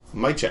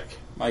Mic check.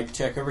 Mike,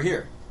 check over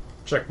here.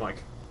 Check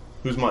Mike.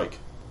 Who's Mike?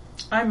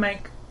 I'm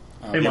Mike.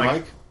 Hey,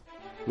 Mike.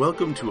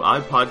 Welcome to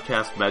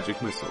iPodcast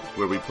Magic Missile,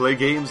 where we play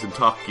games and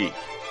talk geek.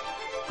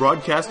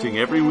 Broadcasting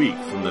every week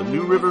from the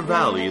New River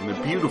Valley in the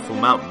beautiful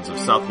mountains of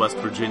Southwest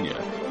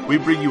Virginia, we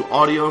bring you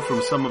audio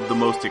from some of the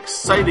most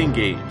exciting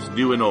games,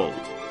 new and old.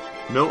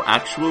 No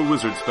actual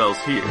wizard spells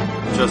here,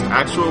 just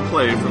actual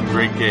play from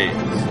great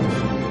games.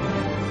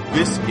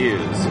 This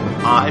is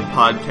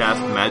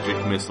iPodcast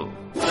Magic Missile.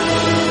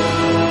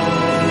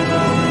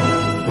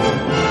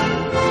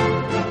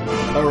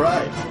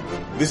 Alright,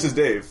 this is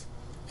Dave.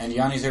 And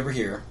Yanni's over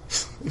here.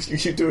 You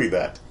keep doing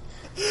that.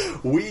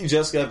 We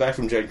just got back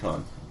from Gen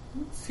Con.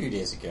 A few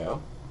days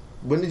ago.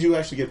 When did you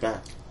actually get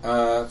back?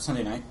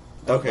 Sunday night.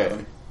 Okay.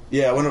 11.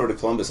 Yeah, I went over to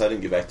Columbus. I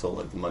didn't get back till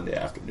like the Monday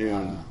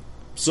afternoon.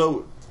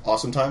 So,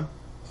 awesome time?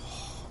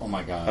 Oh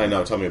my god. I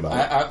know, tell me about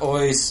it. I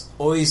always,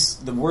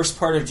 the worst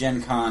part of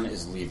Gen Con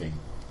is leaving.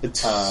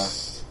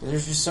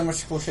 There's just so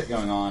much cool shit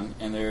going on,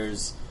 and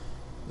there's,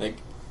 like,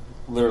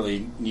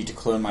 literally need to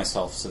clone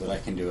myself so that I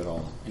can do it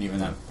all. And even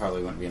that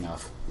probably wouldn't be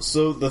enough.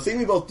 So, the thing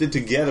we both did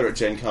together at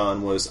Gen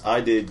Con was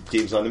I did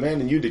Games on Demand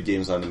and you did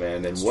Games on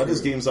Demand. And what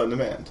is Games on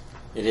Demand?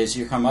 It is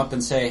you come up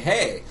and say,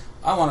 hey,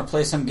 I want to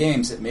play some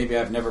games that maybe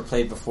I've never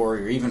played before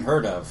or even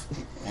heard of.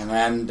 And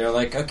then they're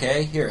like,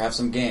 okay, here, have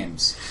some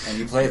games. And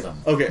you play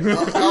them. Okay,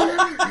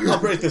 I'll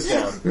break this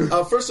down.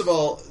 First of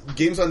all,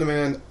 Games on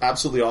Demand,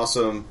 absolutely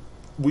awesome.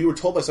 We were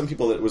told by some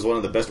people that it was one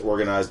of the best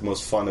organized,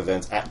 most fun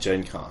events at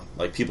Gen Con.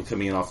 Like, people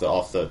coming in off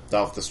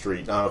the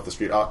street, not off the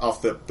street,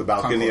 off the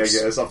balcony, Concourse.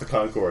 I guess, off the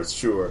concourse,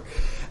 sure.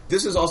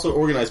 This is also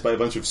organized by a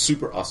bunch of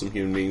super awesome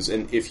human beings,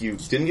 and if you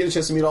didn't get a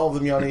chance to meet all of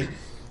them, Yanni,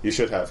 you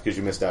should have, because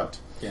you missed out.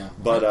 Yeah.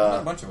 But,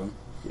 a bunch of them.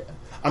 Yeah.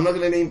 I'm not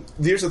going to name...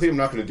 Here's the thing I'm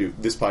not going to do,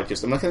 this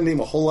podcast. I'm not going to name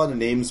a whole lot of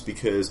names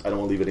because I don't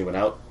want to leave anyone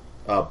out.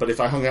 But if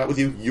I hung out with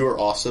you, you're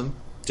awesome.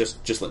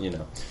 Just letting you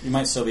know. You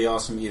might still be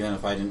awesome even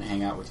if I didn't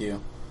hang out with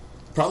you.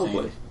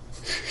 Probably.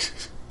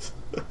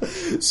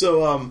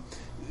 So,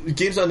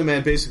 Games on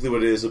Demand, basically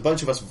what it is, a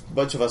bunch of us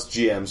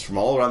GMs from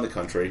all around the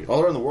country,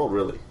 all around the world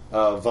really,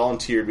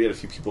 volunteered. We had a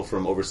few people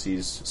from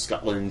overseas,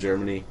 Scotland,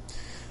 Germany,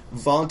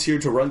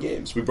 volunteered to run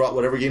games. We brought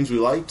whatever games we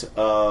liked,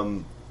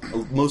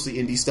 mostly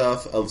indie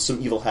stuff,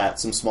 some Evil Hat,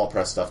 some small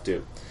press stuff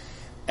too.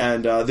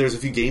 And there's a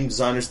few game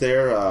designers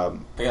there. I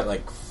got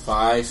like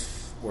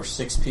 5 or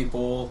 6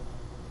 people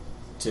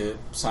to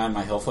sign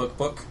my Hillfolk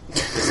book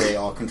because they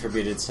all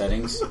contributed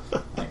settings.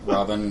 Like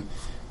Robin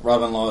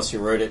Lawless, who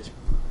wrote it,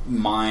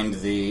 mined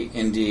the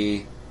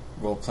indie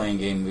role-playing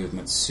game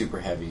movement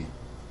super heavy.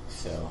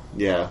 So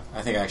yeah,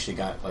 I think I actually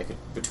got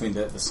between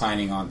the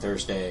signing on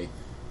Thursday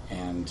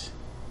and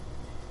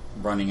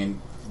running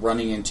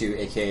into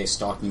AKA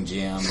stalking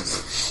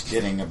GMs,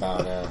 getting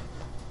about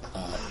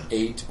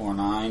 8 or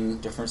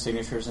 9 different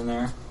signatures in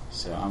there.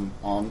 So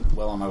I'm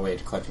well on my way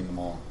to collecting them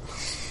all.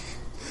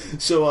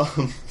 So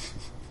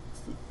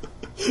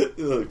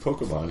like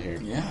Pokemon here.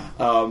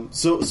 Yeah.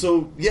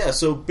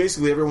 So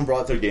basically everyone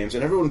brought their games,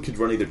 and everyone could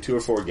run either 2 or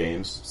 4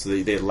 games. So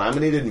they had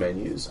laminated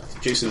menus.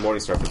 Jason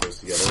Morningstar put those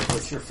together.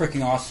 Which are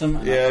freaking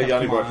awesome. Yeah,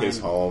 Yanni brought his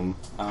home.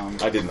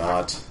 I did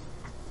not.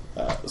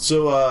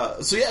 So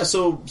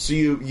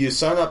you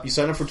sign up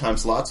for time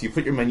slots. You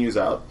put your menus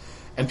out,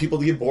 and people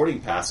get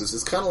boarding passes.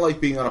 It's kind of like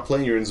being on a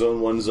plane. You're in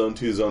Zone 1, Zone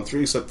 2, Zone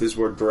 3, except these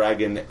were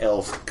dragon,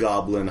 elf,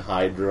 goblin,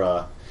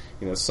 hydra,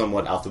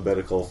 somewhat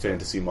alphabetical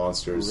fantasy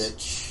monsters.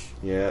 Lich.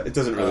 Yeah, it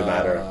doesn't really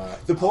matter.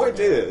 The point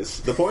is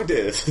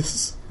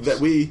that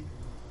we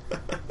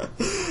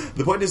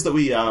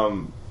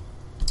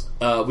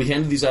we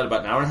handed these out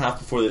about an hour and a half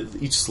before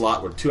each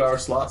slot were 2-hour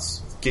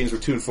slots. Games were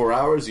 2 and 4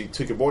 hours. You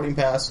took your boarding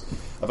pass.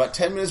 About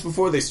 10 minutes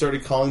before, they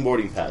started calling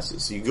boarding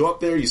passes. So you go up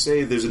there, you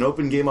say, there's an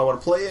open game I want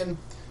to play in.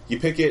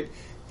 You pick it.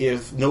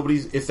 If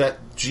that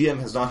GM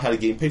has not had a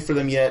game picked for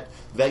them yet,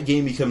 that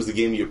game becomes the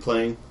game you're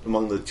playing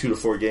among the 2 to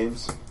 4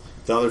 games.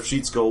 The other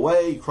sheets go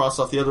away, you cross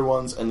off the other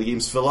ones, and the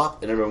games fill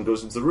up, and everyone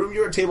goes into the room.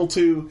 You're at table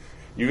 2.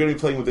 You're going to be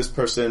playing with this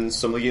person.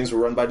 Some of the games were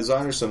run by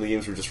designers. Some of the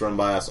games were just run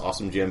by us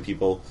awesome GM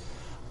people.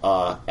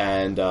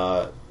 And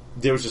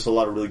there was just a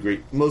lot of really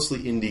great, mostly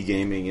indie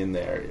gaming in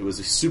there. It was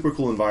a super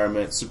cool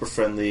environment, super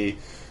friendly,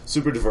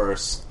 super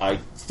diverse. I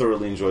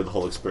thoroughly enjoyed the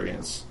whole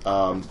experience.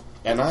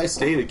 And I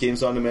stayed at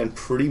Games on Demand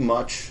pretty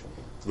much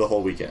the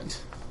whole weekend.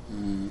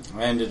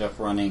 I ended up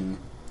running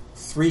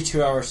 3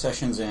 2-hour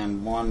sessions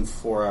and 1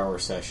 4-hour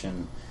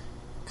session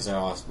because I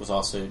was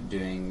also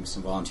doing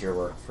some volunteer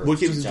work for. What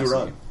games did you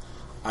run?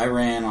 I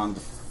ran on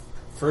the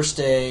first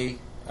day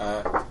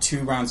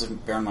 2 rounds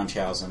of Baron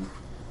Munchausen.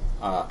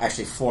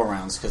 Actually 4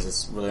 rounds because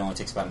it really only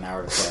takes about an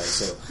hour to play.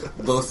 So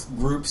both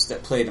groups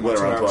that played in my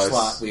 2-hour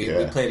slot, we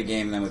played a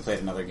game and then we played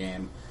another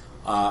game.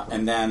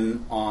 And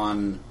then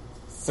on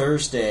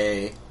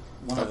Thursday,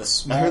 one of the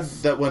small... I heard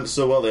that went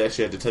so well they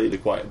actually had to tell you to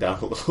quiet down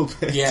a little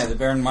bit. Yeah, the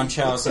Baron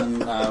Munchausen,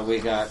 we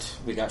got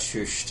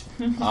shushed.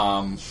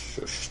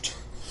 Shushed.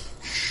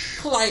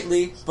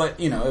 Politely, but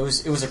it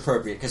was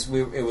appropriate because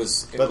it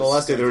was. But the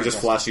last day they were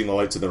just flashing the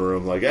lights in the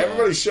room, like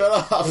everybody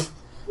shut up.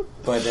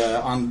 But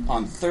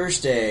on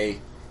Thursday,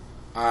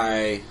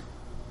 I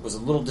was a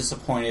little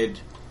disappointed.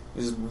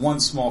 There's one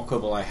small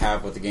quibble I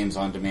have with the games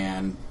on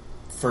demand.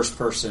 First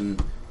person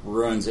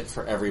ruins it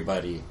for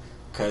everybody.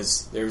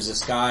 Because there's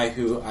this guy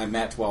who I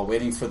met while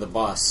waiting for the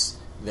bus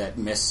that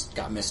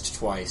got missed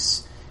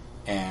twice.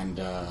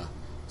 And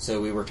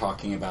so we were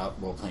talking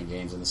about role-playing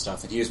games and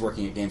stuff. And he was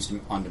working at Games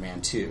on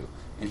Demand too.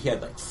 And he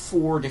had like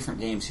 4 different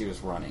games he was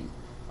running.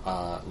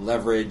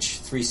 Leverage,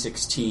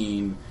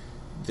 316,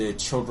 The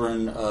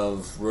Children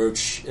of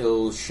Roach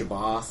Il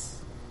Shabbath.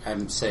 I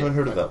haven't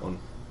heard of that one.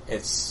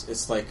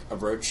 It's like a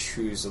roach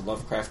who's a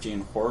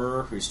Lovecraftian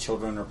horror whose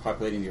children are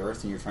populating the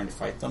earth and you're trying to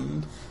fight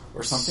them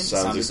or something.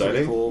 Sounds exciting.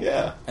 Pretty cool.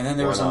 Yeah. And then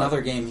there was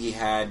another game he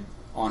had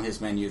on his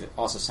menu that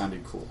also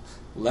sounded cool.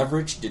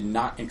 Leverage did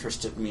not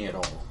interest me at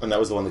all. And that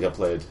was the one that got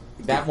played.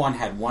 That one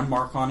had 1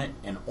 mark on it,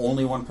 and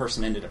only 1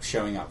 person ended up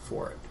showing up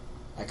for it.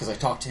 Because I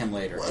talked to him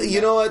later. Well,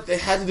 you know what? They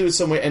had to do it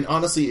some way, and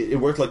honestly, it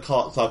worked like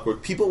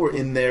clockwork. People were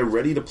in there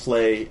ready to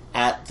play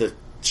at the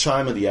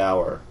chime of the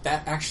hour.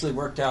 That actually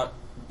worked out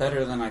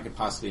better than I could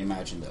possibly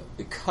imagine, though,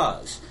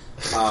 because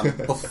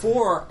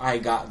before I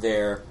got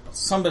there,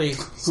 somebody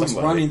who was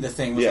running the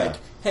thing was like,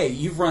 "Hey,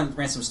 you've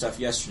ran some stuff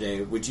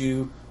yesterday. Would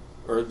you,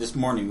 or this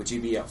morning, would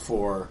you be up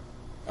for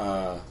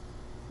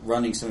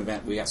running some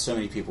event? We got so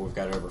many people, we've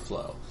got to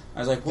overflow." I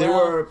was like,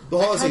 "Well,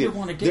 I kind of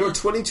want to get." There were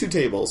 22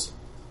 tables,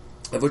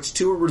 of which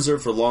 2 were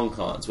reserved for long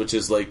cons, which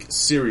is like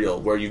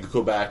serial, where you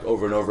go back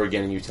over and over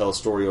again and you tell a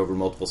story over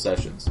multiple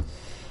sessions.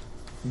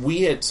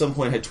 We at some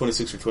point had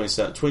 26 to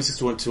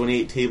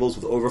 28 tables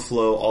with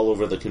overflow all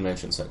over the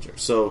convention center.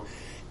 So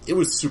it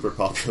was super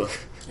popular.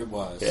 It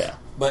was. Yeah.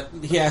 But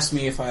he asked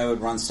me if I would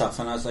run stuff,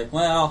 and I was like,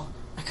 well,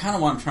 I kind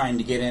of want trying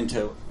to get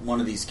into one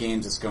of these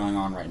games that's going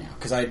on right now.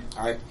 Because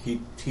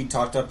he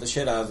talked up the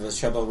shit out of the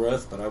Shebel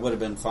Roth, but I would have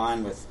been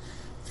fine with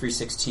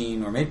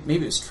 316, or maybe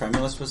it was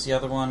Tremulous was the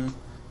other one.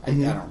 I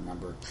don't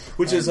remember.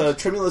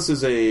 Tremulous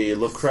is a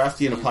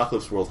Lovecraftian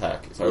apocalypse world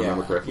hack, if I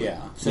remember correctly.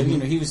 Yeah. So,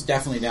 he was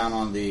definitely down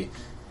on the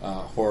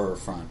horror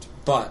front.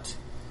 But,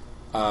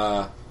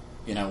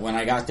 when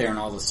I got there and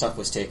all the stuff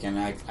was taken,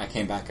 I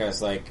came back, I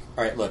was like,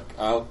 alright, look,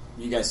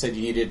 you guys said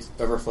you needed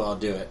overflow, I'll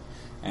do it.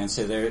 And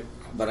so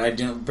but I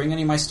didn't bring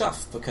any of my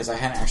stuff, because I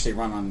hadn't actually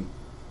run on,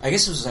 I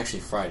guess it was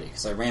actually Friday,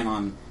 because I ran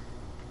on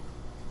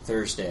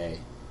Thursday,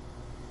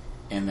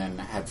 and then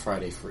had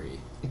Friday free.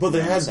 But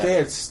they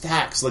had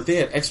stacks, like they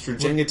had extra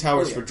Jenga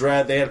towers for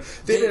Dread. They had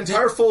an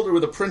entire folder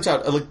with a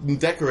printout, like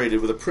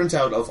decorated with a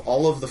printout of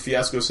all of the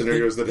fiasco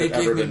scenarios that had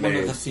ever been made. They gave me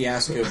one of the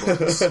fiasco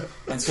books,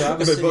 and so I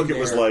was sitting book. There, it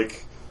was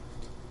like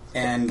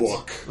and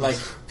book, like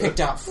picked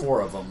out 4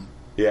 of them,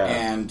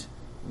 and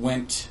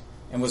went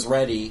and was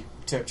ready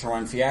to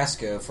run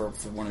fiasco for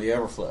one of the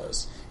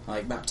overflows.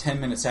 Like about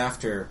 10 minutes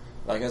after.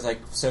 Like I was like,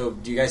 so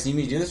do you guys need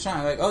me to do this now?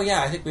 I'm like, oh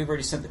yeah, I think we've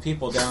already sent the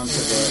people down to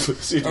the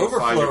so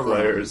overflow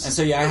room. And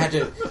so I had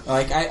to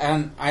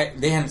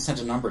they hadn't sent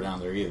a number down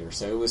there either,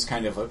 so it was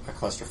kind of a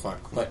clusterfuck.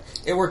 But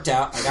it worked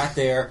out. I got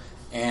there,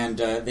 and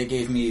they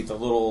gave me the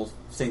little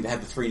thing that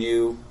had the 3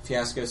 new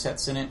fiasco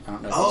sets in it. I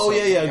don't know.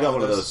 I got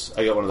one of those.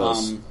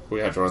 We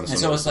have to run this. And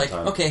so I was like,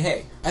 okay,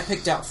 hey, I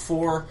picked out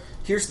 4.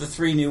 Here's the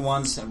 3 new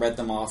ones, and read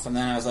them off. And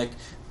then I was like,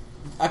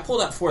 I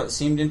pulled out 4 that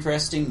seemed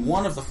interesting.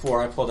 One of the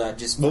 4 I pulled out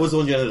just... What was the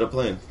one you ended up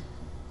playing?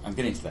 I'm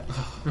getting to that.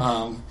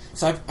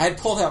 So I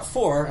pulled out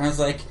 4, and I was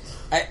like,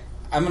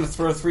 I'm going to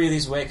throw 3 of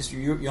these away, because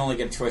you only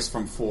get a choice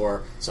from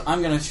 4. So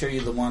I'm going to show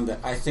you the one that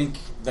I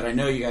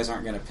know you guys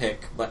aren't going to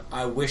pick, but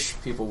I wish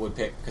people would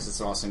pick, because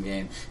it's an awesome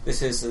game.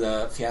 This is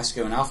the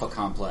Fiasco and Alpha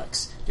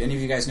Complex. Do any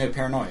of you guys know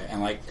Paranoia?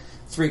 And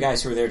 3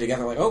 guys who were there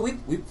together were like, oh, we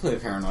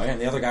played Paranoia.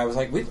 And the other guy was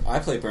like, I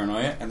played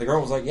Paranoia. And the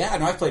girl was like, yeah,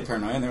 no, I played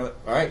Paranoia. And they were like,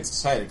 all right, it's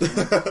decided.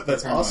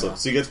 That's awesome.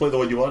 So you get to play the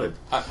one you wanted.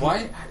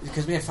 Why?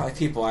 Because we had 5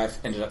 people, I've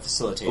ended up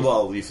facilitating.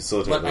 Well, you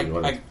facilitated the one you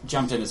wanted. I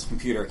jumped in as a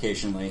computer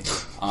occasionally.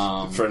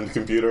 Friend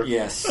computer?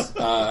 Yes.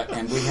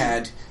 And we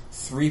had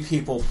 3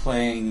 people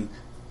playing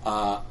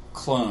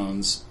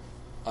clones,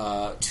 2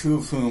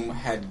 of whom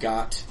had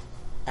got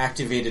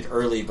activated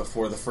early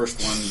before the first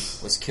one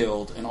was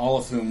killed, and all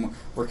of whom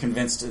were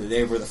convinced that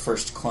they were the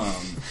first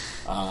clone,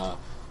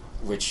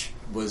 which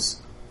was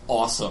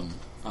awesome.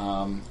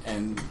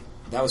 And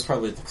that was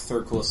probably the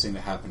 3rd coolest thing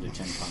that happened at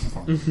Gen Con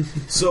for me.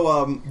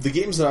 So the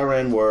games that I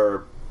ran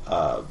were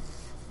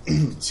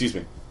excuse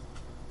me.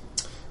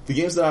 The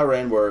games that I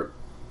ran were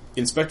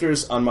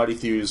Inspectors on Mighty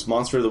Thews,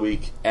 Monster of the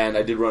Week, and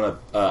I did run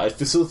I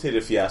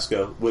facilitated a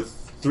fiasco with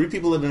 3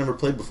 people that had never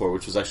played before,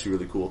 which was actually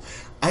really cool.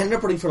 I ended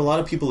up running for a lot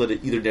of people that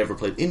had either never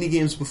played indie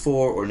games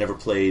before or never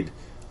played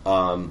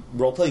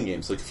role-playing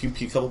games, like a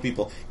couple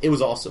people. It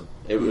was awesome.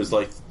 It was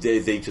like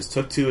they just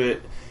took to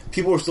it.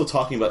 People were still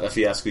talking about that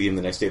fiasco game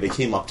the next day. They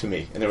came up to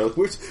me, and they were like,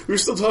 we're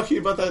still talking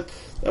about that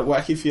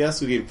wacky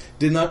fiasco game.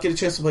 Did not get a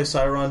chance to play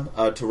to run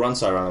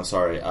Siron, I'm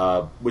sorry,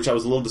 which I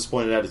was a little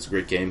disappointed at. It's a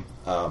great game.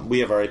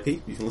 We have RIP.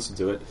 You can listen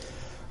to it.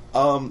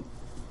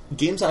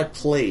 Games I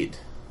played.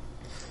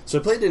 So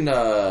I played in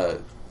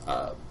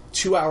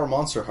 2-hour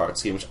Monster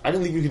Hearts game, which I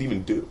didn't think you could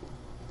even do.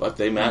 But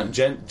they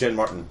Jen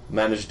Martin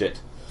managed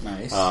it.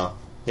 Nice.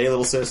 Hey,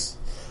 little sis.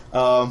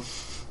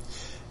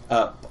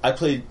 I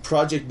played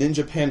Project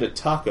Ninja Panda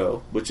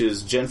Taco, which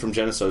is Jen from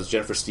Genesis,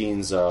 Jennifer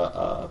Steen's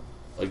a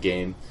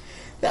game.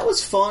 That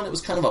was fun. It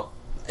was kind of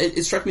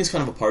it struck me as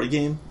kind of a party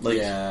game.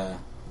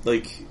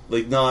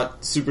 Like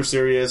not super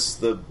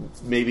serious.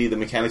 Maybe the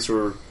mechanics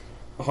were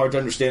hard to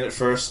understand at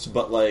first,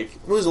 but like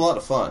it was a lot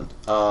of fun.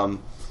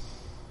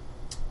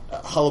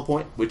 Hollow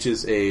Point, which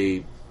is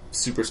a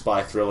super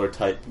spy thriller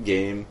type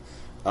game.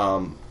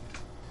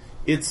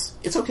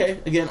 It's okay.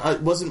 Again,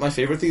 it wasn't my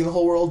favorite thing in the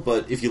whole world,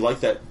 but if you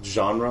like that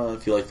genre,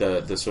 if you like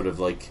the sort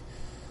of like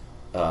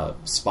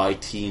spy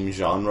team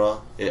genre,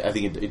 I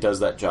think it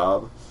does that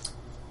job.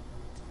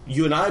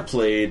 You and I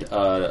played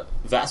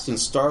Vast and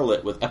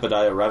Starlit with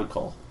Epadiah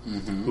Ravicol,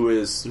 who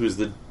is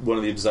one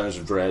of the designers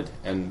of Dread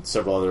and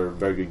several other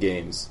very good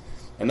games,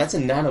 and that's a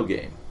nano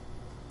game.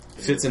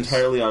 Fits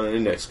entirely on an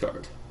index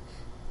card.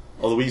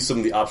 Although we use some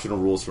of the optional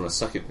rules from a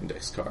second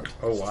index card.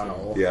 Oh,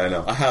 wow. Yeah, I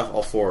know. I have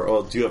all 4.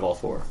 Oh, do you have all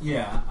 4?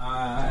 Yeah,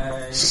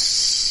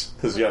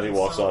 Because Yanni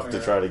walks off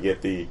to try to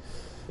get the...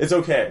 It's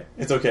okay.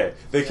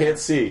 They can't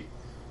see.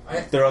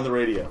 They're on the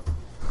radio.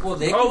 Well,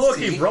 they look,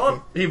 see. he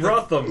brought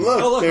them.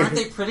 Look, aren't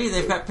they pretty?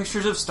 They've got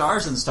pictures of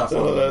stars and stuff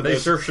on them. They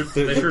sure do.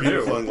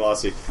 Beautiful and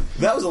glossy.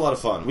 That was a lot of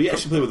fun. We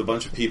actually played with a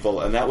bunch of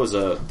people, and that was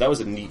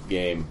a neat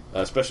game,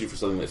 especially for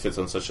something that fits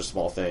on such a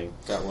small thing.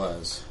 That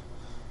was.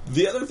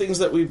 The other things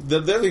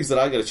that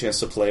I got a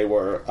chance to play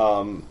were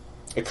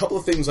a couple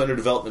of things under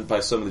development by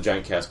some of the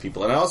Giant Cast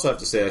people, and I also have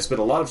to say I spent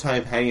a lot of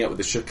time hanging out with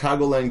the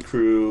Chicagoland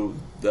crew,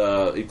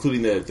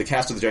 including the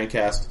cast of the Giant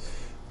Cast.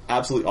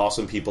 Absolutely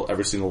awesome people,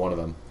 every single one of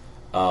them.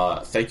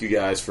 Thank you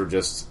guys for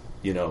just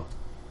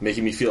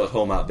making me feel at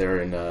home out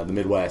there in the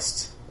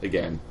Midwest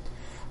again.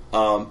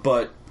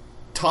 But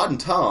Todd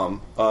and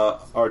Tom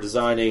are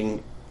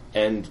designing,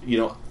 and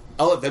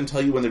I'll let them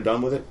tell you when they're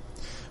done with it.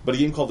 But a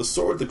game called The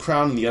Sword, the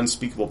Crown, and the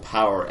Unspeakable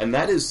Power, and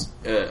that is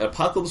an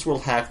Apocalypse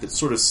World hack that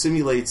sort of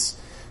simulates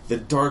the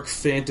dark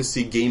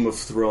fantasy Game of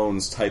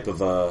Thrones type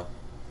of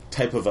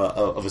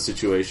a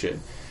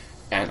situation.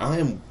 And I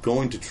am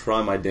going to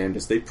try my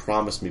damnedest. They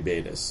promised me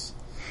betas,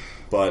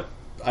 but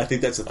I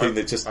think that's a thing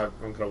that just... I'm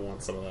going to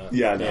want some of that.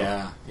 Yeah, I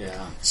know.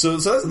 Yeah. So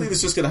that's the thing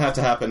that's just going to have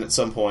to happen at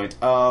some point.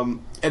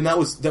 And that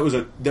was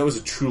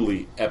a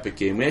truly epic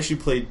game. We actually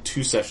played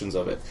 2 sessions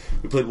of it.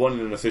 We played one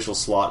in an official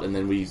slot, and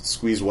then we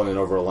squeezed one in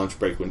over a lunch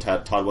break when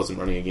Todd wasn't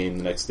running a game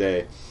the next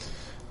day.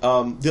 The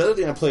other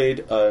thing I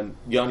played,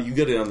 Yanni, you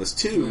got in on this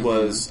too,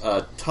 was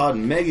Todd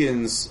and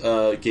Megan's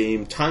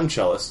game Time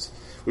Cellist,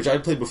 which I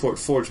played before at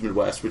Forge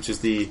Midwest, which is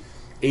the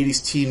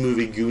 80s teen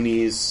movie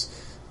Goonies...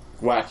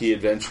 wacky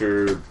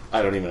adventure.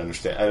 I don't even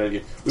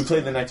understand. We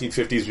played in the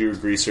 1950s. We were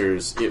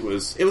greasers. It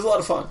was a lot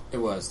of fun. It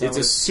was. It's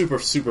a super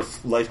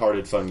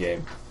lighthearted, fun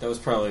game. That was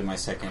probably my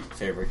second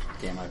favorite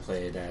game I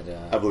played at.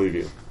 I believe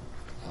you.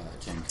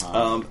 Gen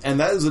Con. And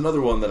that is another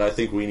one that I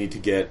think we need to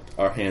get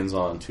our hands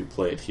on to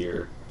play it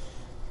here.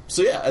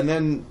 So yeah, and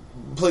then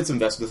played some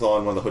Vestmithal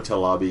in one of the hotel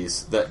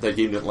lobbies. That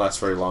game didn't last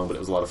very long, but it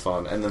was a lot of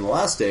fun. And then the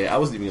last day, I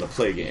wasn't even going to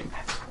play a game,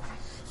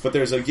 but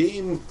there's a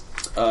game.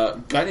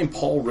 A guy named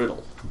Paul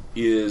Riddle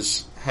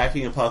is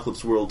hacking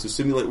Apocalypse World to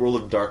simulate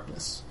World of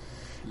Darkness.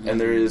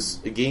 And there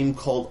is a game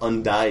called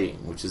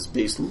Undying, which is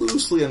based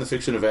loosely on the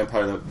fiction of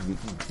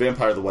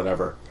Vampire the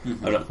Whatever.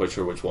 I'm not quite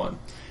sure which one.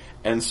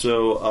 And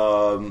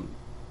so,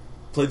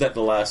 played that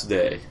the last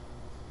day.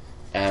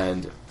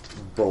 And,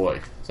 boy,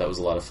 that was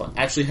a lot of fun.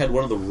 Actually had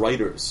one of the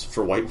writers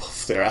for White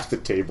Wolf there at the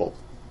table.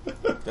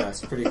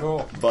 That's pretty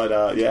cool.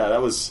 But, yeah,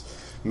 that was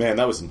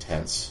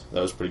intense.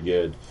 That was pretty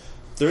good.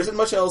 There isn't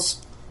much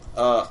else.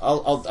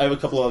 I have a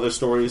couple of other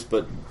stories,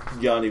 but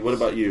Yanni, what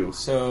about you?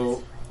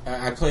 So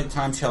I played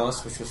Time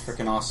Cellist, which was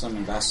freaking awesome,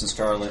 and Vast and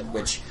Starlit,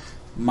 which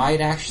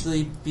might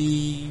actually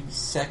be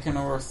second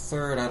or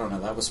third. I don't know.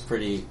 That was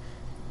pretty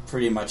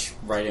much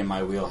right in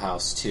my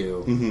wheelhouse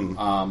too.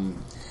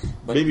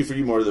 But maybe for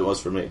you more than it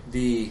was for me.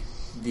 The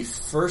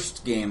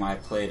first game I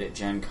played at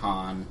Gen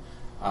Con,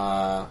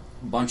 a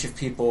bunch of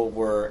people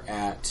were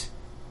at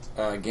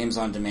Games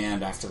on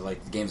Demand after the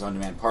Games on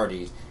Demand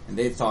party, and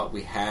they thought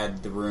we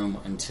had the room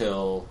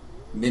until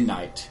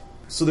midnight.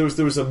 So there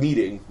was a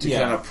meeting to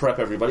kind of prep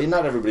everybody.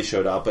 Not everybody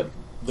showed up, but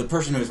the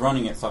person who was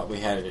running it thought we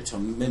had it until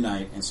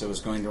midnight, and so was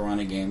going to run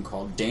a game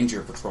called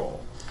Danger Patrol,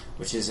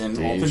 which is in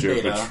open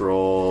beta. Danger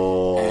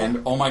Patrol.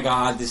 And oh my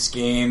god, this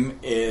game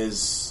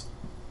is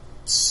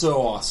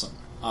so awesome.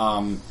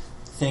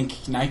 Think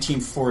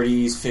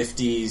 1940s,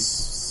 50s,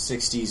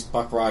 60s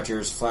Buck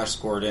Rogers, Flash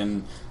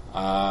Gordon,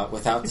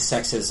 without the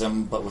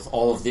sexism, but with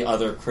all of the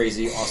other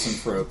crazy, awesome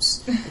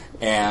tropes.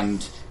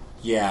 And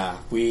yeah,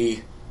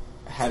 we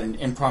had an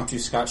impromptu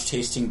Scotch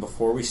tasting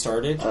before we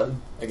started.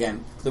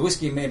 Again, the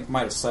whiskey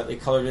might have slightly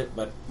colored it,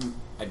 but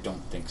I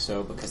don't think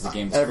so because the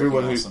game's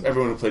everyone awesome.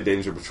 Everyone who played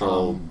Danger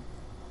Patrol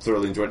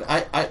thoroughly enjoyed it.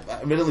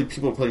 Admittedly,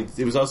 people were playing.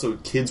 It was also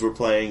kids were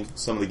playing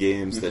some of the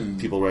games that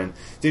people ran.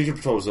 Danger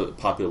Patrol was a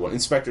popular one.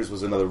 Inspectors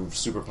was another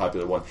super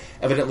popular one.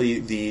 Evidently,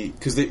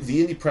 because the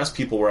indie press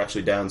people were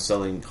actually down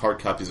selling hard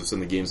copies of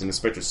some of the games, and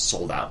Inspectors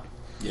sold out.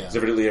 Yeah, because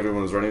evidently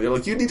everyone was running. They're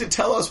like, you need to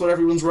tell us what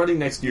everyone's running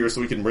next year so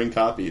we can bring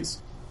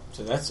copies.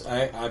 So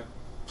I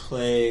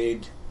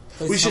played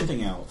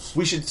something else.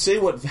 We should say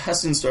what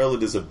Vast and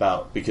Starlit is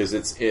about, because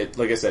it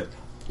like I said,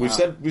 we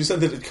said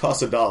that it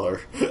costs $1.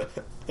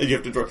 And you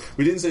have to draw.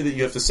 We didn't say that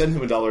you have to send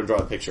him $1 and draw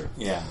a picture.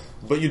 Yeah.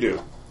 But you do.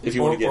 If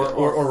you want to get it.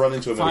 Or run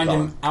into him find at a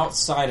con. him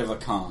outside of a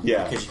con.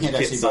 Yeah. Because you can't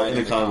actually sell buy it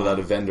in a con without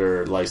a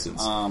vendor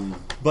license.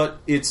 But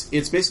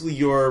it's basically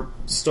you're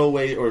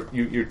stowaway, or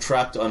you're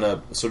trapped on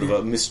a sort of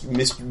a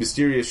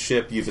mysterious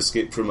ship. You've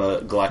escaped from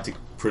a galactic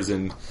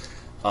prison,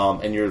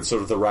 and you're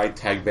sort of the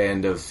ragtag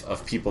band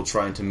of people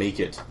trying to make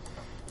it.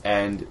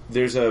 And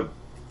there's the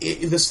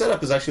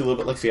setup is actually a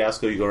little bit like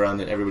Fiasco. You go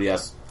around and everybody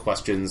asks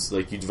questions,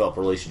 like you develop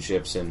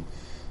relationships, and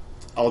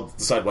I'll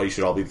decide why you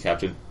should all be the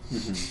captain.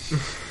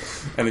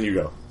 Mm-hmm. And then you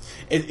go.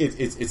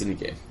 It's a neat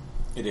game.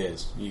 It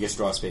is. You get to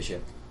draw a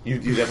spaceship. You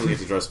definitely get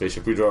to draw a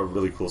spaceship. We draw a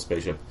really cool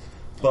spaceship.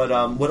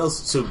 But what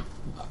else? So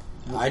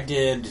I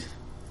did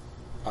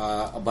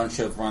a bunch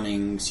of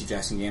running Steve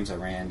Jackson games. I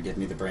ran Give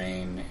Me the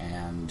Brain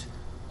and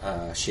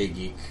Shea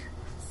Geek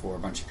for a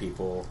bunch of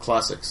people.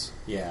 Classics.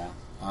 Yeah.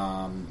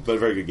 But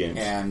very good games.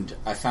 And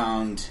I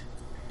found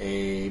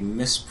a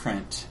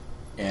misprint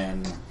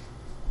in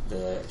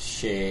the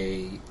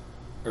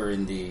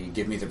in the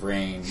Give Me the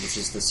Brain, which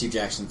is the Steve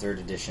Jackson 3rd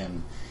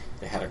edition.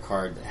 They had a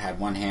card that had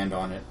one hand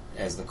on it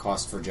as the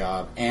cost for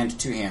job, and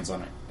two hands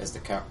on it as the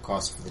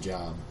cost for the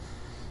job,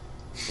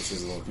 which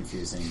is a little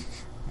confusing.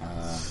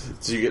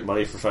 So you get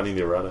money for finding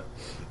the errata?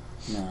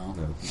 No.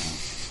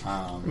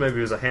 Maybe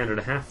it was a hand and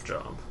a half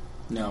job.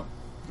 No.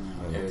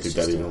 I don't think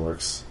that even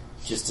works.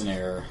 Just an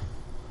error.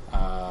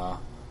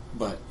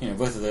 But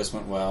both of those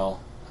went well.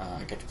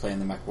 I got to play in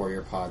the Mech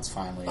Warrior pods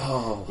finally.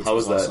 Oh, how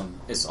was that? Awesome.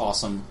 It's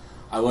awesome.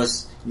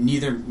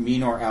 Neither me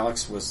nor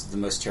Alex was the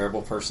most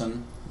terrible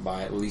person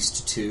by at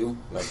least 2.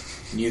 Like,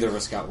 neither of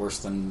us got worse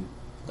than,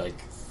 like,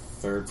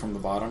 3rd from the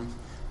bottom.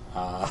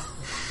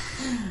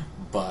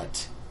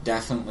 But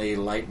definitely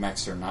light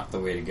mechs are not the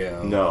way to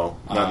go. No,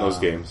 not in those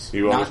games.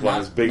 You always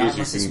want as big as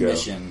you can go.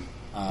 Mission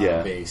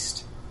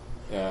based.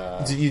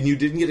 You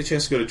didn't get a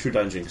chance to go to True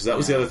Dungeon, because that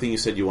was the other thing you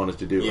said you wanted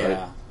to do,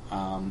 right?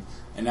 Yeah.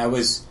 And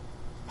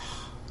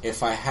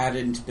if I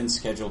hadn't been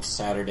scheduled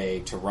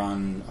Saturday to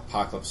run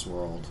Apocalypse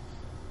World,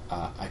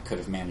 I could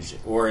have managed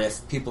it. Or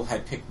if people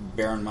had picked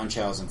Baron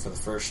Munchausen for the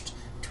first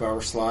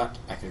 2-hour slot,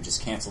 I could have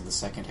just canceled the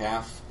second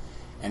half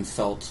and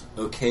felt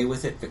okay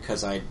with it,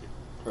 because I'd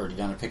already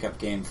done a pickup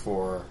game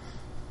for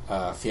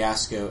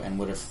Fiasco and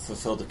would have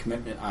fulfilled the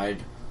commitment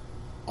I'd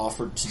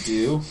offered to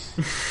do.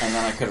 And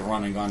then I could have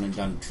run and gone and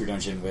done True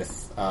Dungeon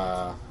with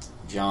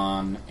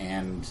John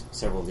and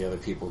several of the other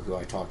people who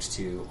I talked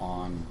to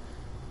on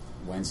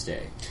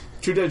Wednesday.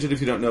 True Dungeon, if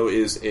you don't know,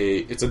 it's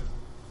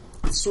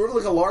sort of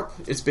like a LARP.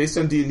 It's based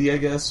on D&D, I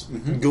guess.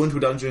 Mm-hmm. You go into a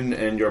dungeon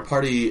and you're a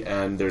party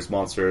and there's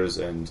monsters,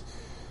 and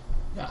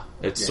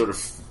it's sort of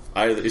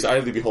it's Eye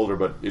of the Beholder,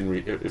 but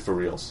for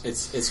reals.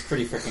 It's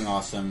pretty freaking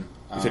awesome.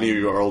 If any of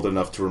you are old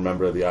enough to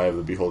remember the Eye of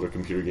the Beholder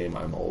computer game,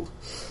 I'm old.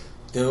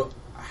 Though,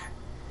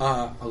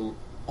 an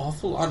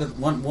awful lot of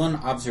one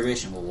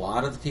observation: a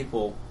lot of the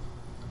people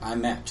I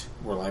met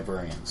were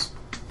librarians.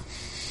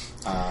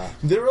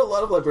 There are a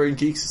lot of librarian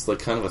geeks. It's like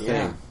kind of a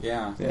thing.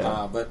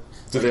 Yeah. But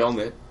do they all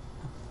knit?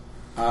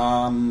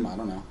 I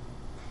don't know.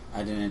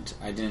 I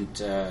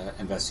didn't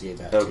investigate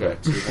that. Okay,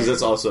 because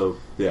that's also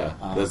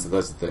that's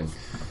the thing.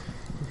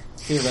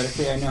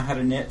 Theoretically, I know how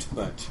to knit,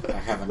 but I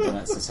haven't done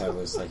it since I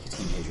was like a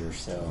teenager,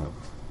 so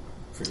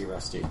pretty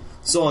rusty.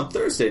 So on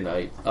Thursday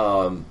night,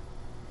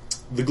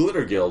 the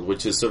Glitter Guild,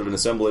 which is sort of an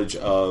assemblage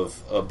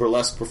of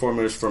burlesque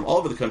performers from all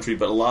over the country,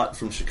 but a lot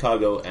from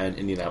Chicago and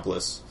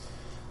Indianapolis,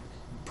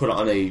 put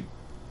on a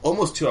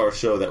almost 2-hour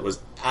show that was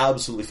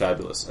absolutely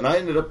fabulous. And I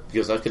ended up,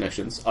 because I have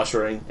connections,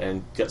 ushering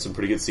and got some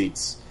pretty good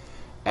seats.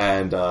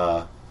 And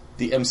the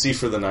MC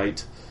for the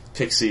night,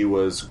 Pixie,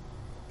 was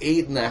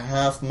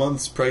 8.5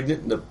 months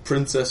pregnant in a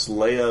Princess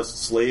Leia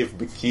slave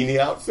bikini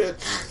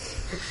outfit.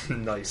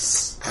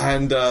 Nice.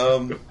 And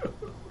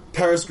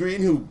Paris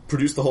Green, who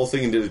produced the whole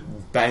thing and did a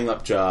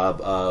bang-up job,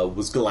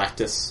 was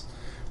Galactus.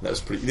 That was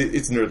pretty.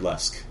 It's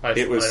nerdlesque.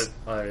 It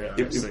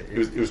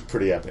was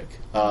pretty epic.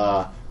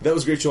 That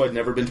was a great show. I'd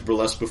never been to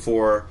burlesque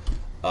before.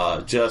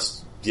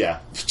 Just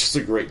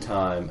a great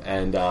time.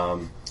 And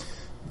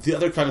the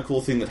other kind of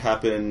cool thing that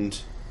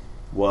happened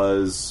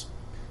was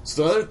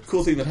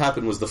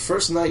the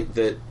first night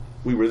that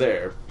we were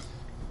there,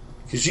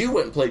 because you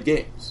went and played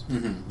games,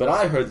 but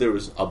I heard there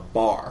was a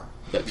bar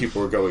that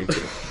people were going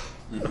to.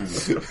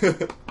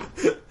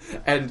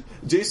 And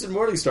Jason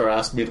Morningstar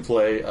asked me to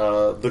play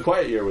The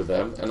Quiet Year with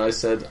them, and I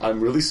said,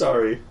 I'm really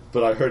sorry,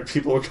 but I heard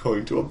people were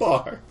going to a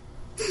bar.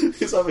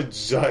 Because I'm a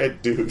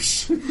giant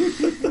douche.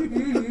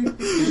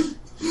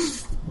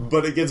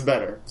 But it gets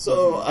better.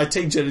 So I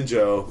take Jen and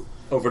Joe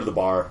over to the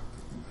bar,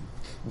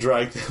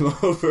 drag them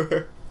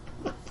over,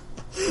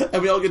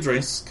 and we all get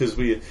drinks, because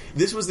so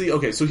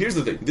here's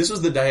the thing. This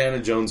was the Diana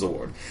Jones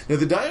Award. Now,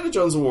 the Diana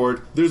Jones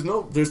Award, there's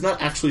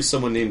not actually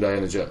someone named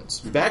Diana Jones.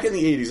 Back in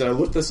the 80s, and I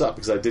looked this up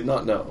because I did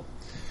not know,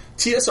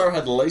 TSR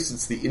had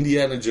licensed the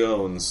Indiana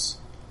Jones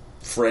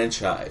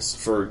franchise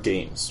for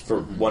games,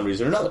 for one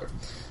reason or another.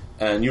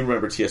 And you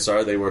remember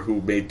TSR, they were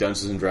who made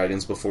Dungeons and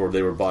Dragons before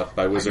they were bought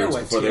by Wizards,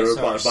 before they were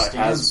bought by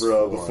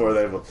Hasbro, before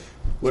they...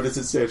 What does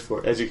it stand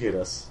for? Educate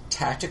us.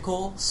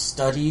 Tactical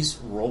Studies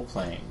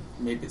Role-Playing.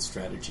 Maybe it's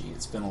strategy.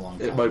 It's been a long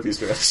time. It might be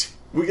strategy.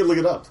 We can look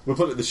it up. We'll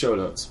put it in the show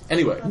notes.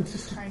 Anyway.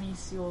 Tiny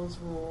Seals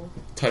rule.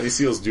 Tiny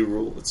Seals do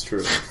rule, it's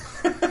true.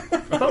 I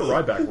thought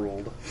Ryback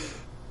ruled.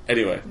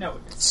 Anyway. No.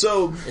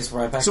 So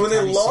when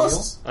they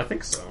lost... I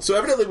think so. So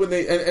evidently when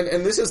they...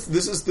 And this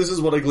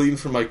is what I gleaned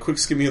from my quick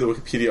skimming of the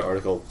Wikipedia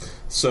article.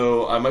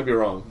 So I might be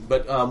wrong.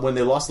 But when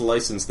they lost the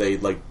license, they,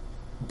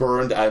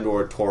 burned and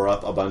or tore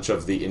up a bunch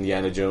of the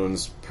Indiana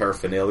Jones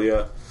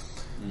paraphernalia.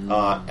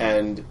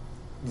 And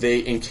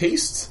they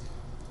encased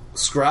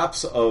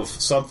scraps of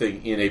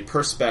something in a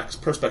Perspex.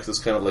 Perspex is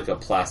kind of like a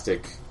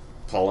plastic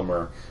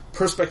polymer.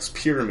 Perspex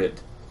pyramid.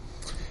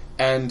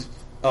 And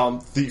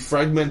the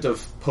fragment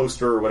of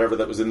poster or whatever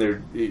that was in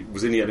there, it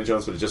was Indiana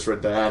Jones, but it just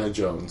read Diana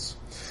Jones.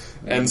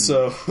 And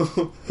so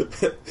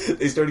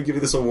they started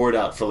giving this award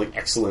out for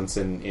excellence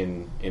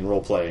in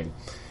role playing.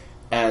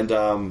 And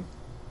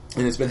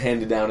it's been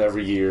handed down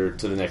every year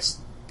to the next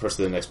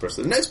person, the next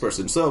person, the next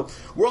person. So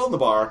we're all in the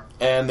bar,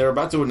 and they're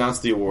about to announce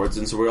the awards,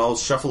 and so we all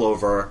shuffle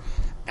over,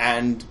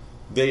 and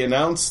they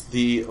announced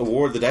the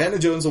award. The Diana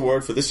Jones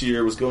Award for this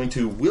year was going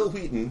to Will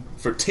Wheaton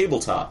for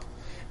Tabletop,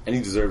 and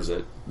he deserves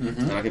it.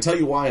 Mm-hmm. And I can tell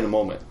you why in a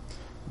moment.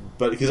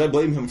 But because I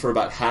blame him for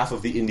about half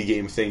of the indie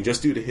game thing,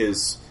 just due to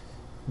his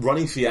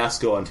running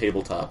fiasco on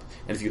Tabletop.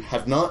 And if you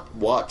have not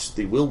watched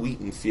the Will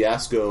Wheaton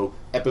fiasco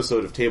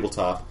episode of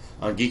Tabletop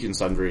on Geek and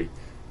Sundry,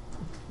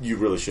 you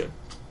really should.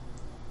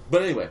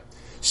 But anyway,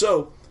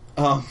 so...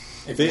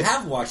 if you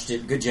have watched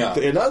it, good job.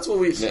 They announced Will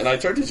Wheaton, and I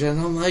turned to Jen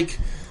and I'm like,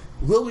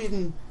 Will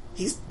Wheaton,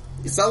 it's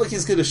not like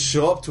he's going to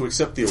show up to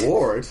accept the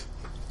award.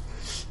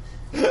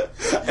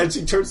 And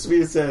she turns to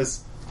me and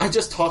says, I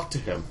just talked to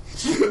him.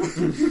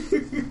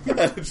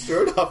 And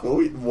sure enough, Will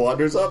Wheaton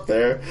wanders up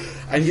there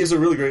and gives a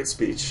really great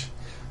speech.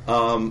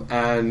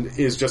 And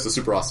is just a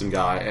super awesome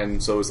guy.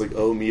 And so it's like,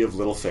 oh, me of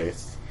little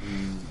faith.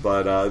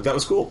 But that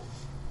was cool.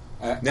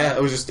 I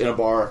was just in a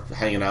bar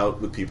hanging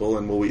out with people,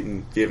 and Will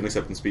Wheaton gave an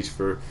acceptance speech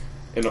for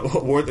an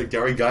award that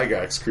Gary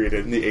Gygax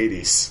created in the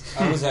 80s.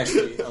 I was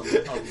actually a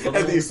little...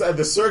 And he said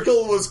the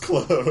circle was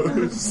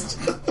closed.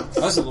 I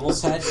was a little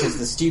sad because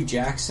the Steve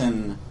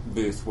Jackson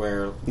booth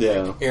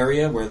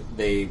area where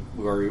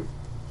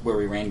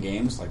we ran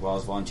games, while I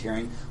was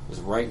volunteering, was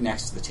right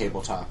next to the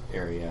tabletop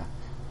area.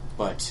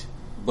 But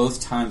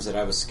both times that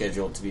I was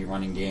scheduled to be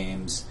running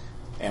games,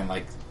 and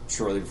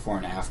shortly before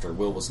and after,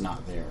 Will was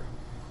not there.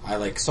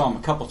 I saw him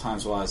a couple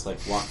times while I was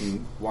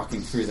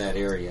walking through that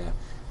area,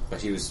 but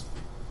he was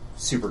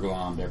super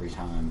glommed every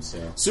time.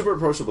 So super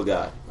approachable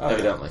guy,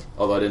 evidently.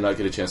 Although I did not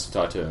get a chance to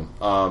talk to him.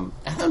 And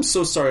I'm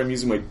so sorry I'm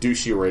using my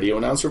douchey radio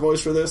announcer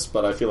voice for this,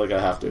 but I feel like I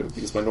have to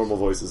because my normal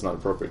voice is not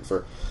appropriate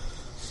for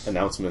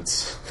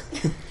announcements.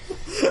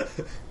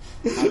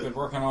 I've been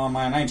working on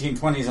my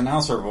 1920s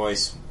announcer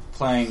voice,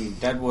 playing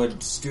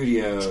Deadwood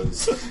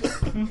Studios,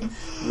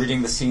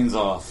 reading the scenes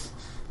off.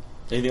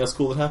 Anything else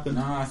cool that happened?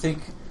 No,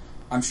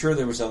 I'm sure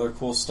there was other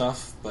cool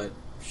stuff, but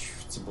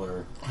it's a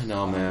blur. I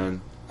know,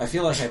 man. I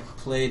feel like I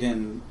played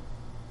in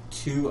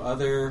 2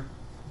 other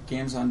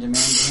games on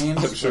demand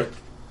games. I'm sure.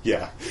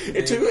 Yeah.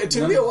 It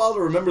took me a while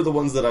to remember the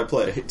ones that I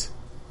played.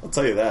 I'll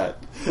tell you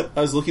that.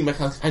 I was looking back,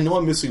 I know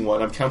I'm missing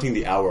one. I'm counting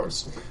the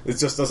hours. It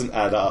just doesn't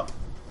add up.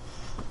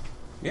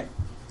 Yeah.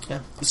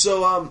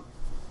 So,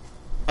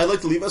 I'd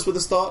like to leave us with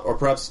this thought, or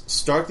perhaps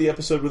start the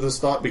episode with this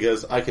thought,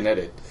 because I can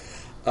edit.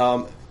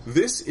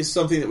 This is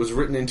something that was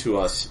written into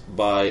us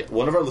by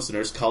one of our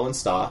listeners, Colin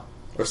Sta,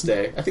 or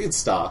Stay. I think it's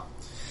Sta.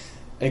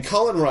 And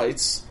Colin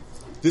writes,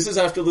 this is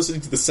after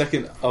listening to the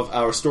second of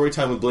our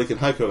Storytime with Blake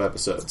and Heiko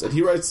episodes. And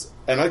he writes,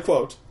 and I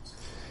quote,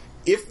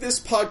 if this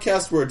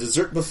podcast were a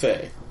dessert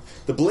buffet,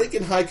 the Blake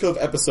and High Cove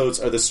episodes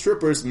are the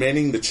strippers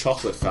manning the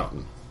chocolate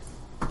fountain.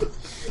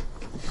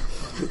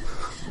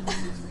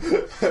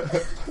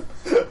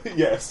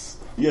 Yes.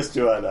 Yes,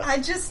 Joanna.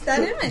 That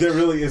image. There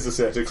really is a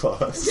Santa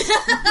Claus.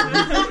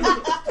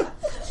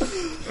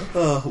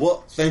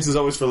 Well, thanks as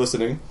always for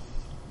listening.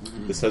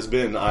 This has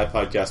been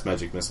iPodcast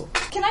Magic Missile.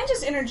 Can I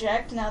just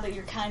interject, now that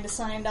you're kind of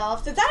signed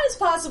off, that is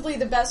possibly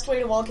the best way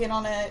to walk in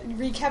on a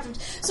recap of...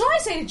 So I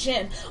say to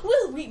Jen,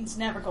 Will Wheaton's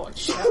never going to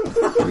show. Oh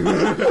no,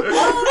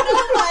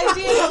 my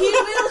dear,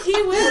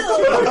 he will.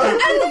 And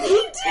then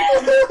he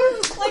did!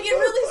 It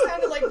really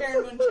sounded like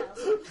Baron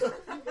Munchausen.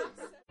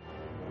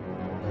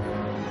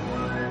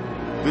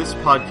 This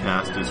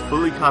podcast is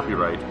fully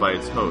copyrighted by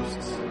its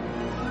hosts.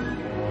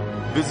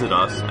 Visit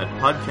us at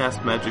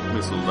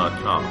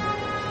podcastmagicmissile.com.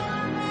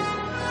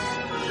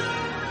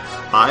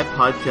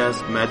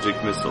 iPodcast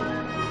Magic Missile,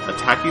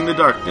 attacking the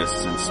darkness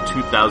since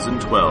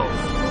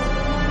 2012.